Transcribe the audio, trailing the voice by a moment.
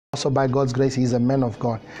Also by God's grace, he is a man of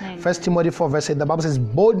God. First Timothy 4 verse 8, the Bible says,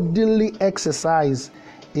 bodily exercise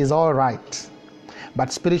is all right,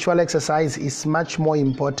 but spiritual exercise is much more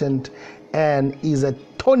important and is a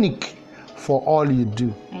tonic for all you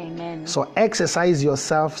do. Amen. So exercise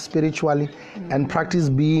yourself spiritually and practice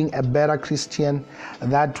being a better Christian.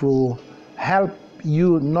 That will help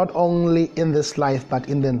you not only in this life but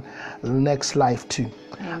in the next life too.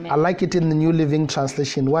 Amen. I like it in the New Living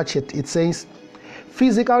Translation. Watch it. It says,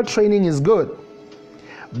 physical training is good,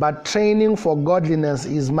 but training for godliness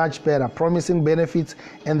is much better, promising benefits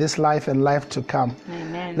in this life and life to come.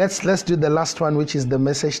 Amen. Let's do the last one, which is the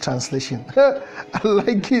Message translation. I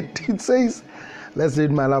like it. It says, let's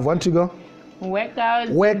read, my love. Want to go?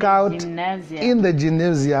 Workouts in the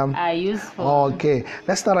gymnasium are useful. Okay,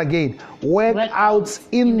 let's start again. Workouts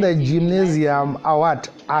in the gymnasium are what?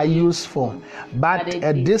 Are useful. But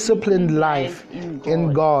a disciplined life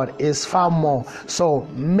in God is far more. So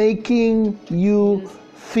making you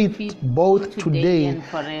fit both today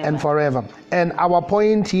and forever. And our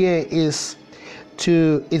point here is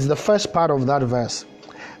the first part of that verse,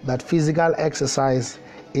 that physical exercise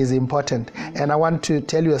is important. And I want to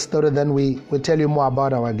tell you a story, then we will tell you more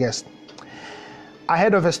about our guest. I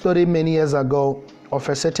heard of a story many years ago of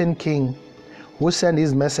a certain king who sent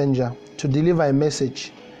his messenger to deliver a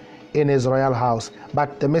message in his royal house,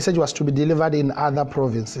 but the message was to be delivered in other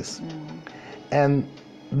provinces. And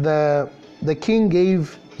the king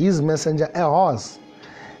gave his messenger a horse,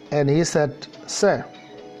 and he said, "Sir,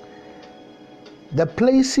 the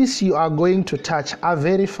places you are going to touch are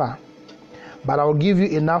very far, but I'll give you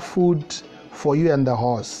enough food for you and the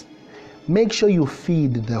horse. Make sure you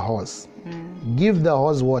feed the horse. Give the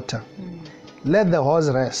horse water. Let the horse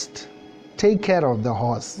rest. Take care of the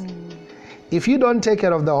horse. If you don't take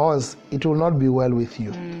care of the horse, it will not be well with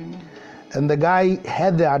you." And the guy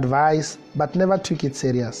had the advice, but never took it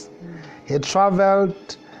serious. He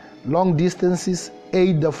traveled long distances,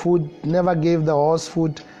 ate the food, never gave the horse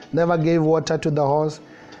food, never gave water to the horse.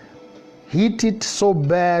 Hit it so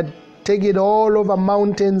bad, take it all over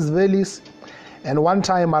mountains, valleys, and one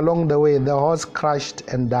time along the way, the horse crashed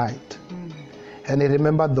and died. And he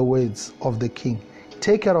remembered the words of the king.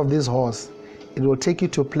 Take care of this horse. It will take you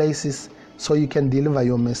to places so you can deliver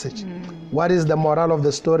your message. What is the moral of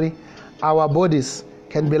the story? Our bodies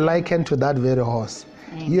can be likened to that very horse.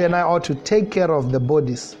 You and I ought to take care of the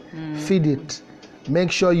bodies, feed it,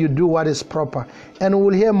 make sure you do what is proper. And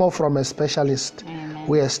we'll hear more from a specialist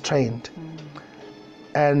who is trained.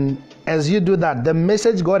 And as you do that, the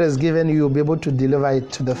message God has given you, you'll be able to deliver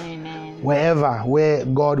it to the where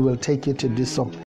God will take you to do so.